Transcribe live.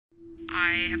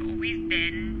I have always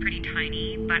been pretty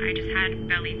tiny, but I just had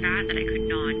belly fat that I could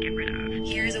not get rid of.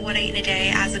 Here's a what I eat in a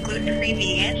day as a gluten-free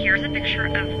vegan. Here's a picture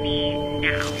of me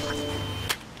now.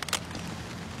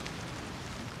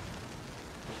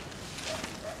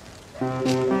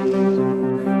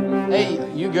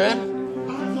 Hey, you good?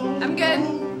 I'm good.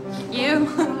 You?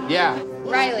 Yeah.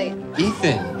 Riley.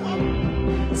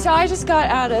 Ethan. So I just got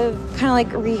out of kind of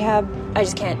like rehab. I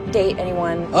just can't date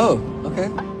anyone. Oh, okay.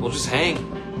 We'll just hang.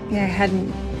 Yeah, I had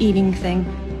an eating thing,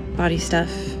 body stuff,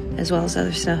 as well as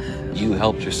other stuff. You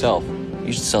helped yourself.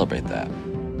 You should celebrate that.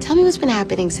 Tell me what's been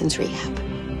happening since rehab.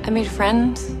 I made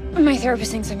friends. My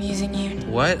therapist thinks I'm using you.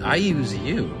 What? I use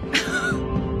you.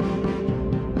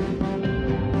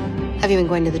 Have you been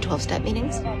going to the 12-step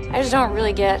meetings? I just don't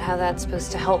really get how that's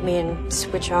supposed to help me and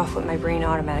switch off what my brain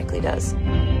automatically does.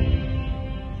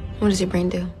 What does your brain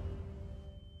do?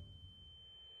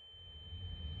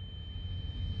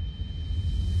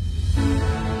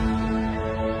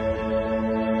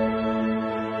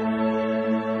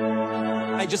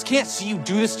 I just can't see you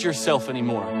do this to yourself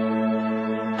anymore.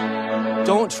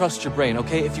 Don't trust your brain,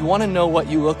 okay? If you want to know what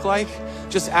you look like,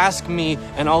 just ask me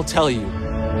and I'll tell you.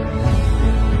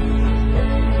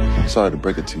 Sorry to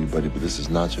break it to you, buddy, but this is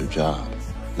not your job.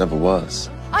 Never was.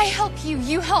 I help you,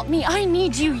 you help me. I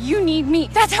need you, you need me.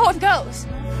 That's how it goes.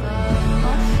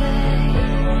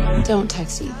 Don't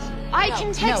text Ethan. I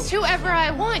can text whoever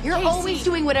I want. You're always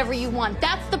doing whatever you want.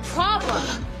 That's the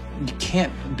problem. You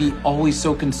can't be always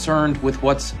so concerned with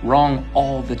what's wrong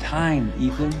all the time,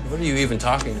 Ethan. What are you even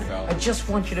talking about? I just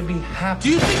want you to be happy. Do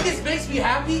you think this makes me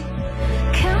happy?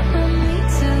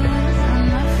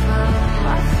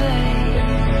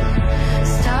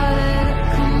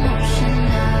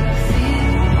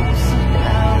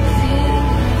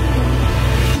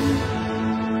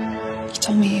 You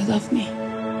told me you loved me.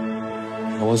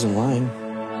 I wasn't lying.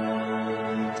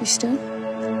 You still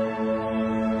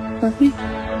love me?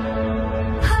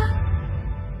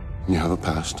 You have a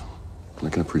past. I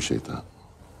can appreciate that.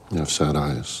 You have sad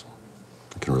eyes.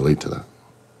 I can relate to that.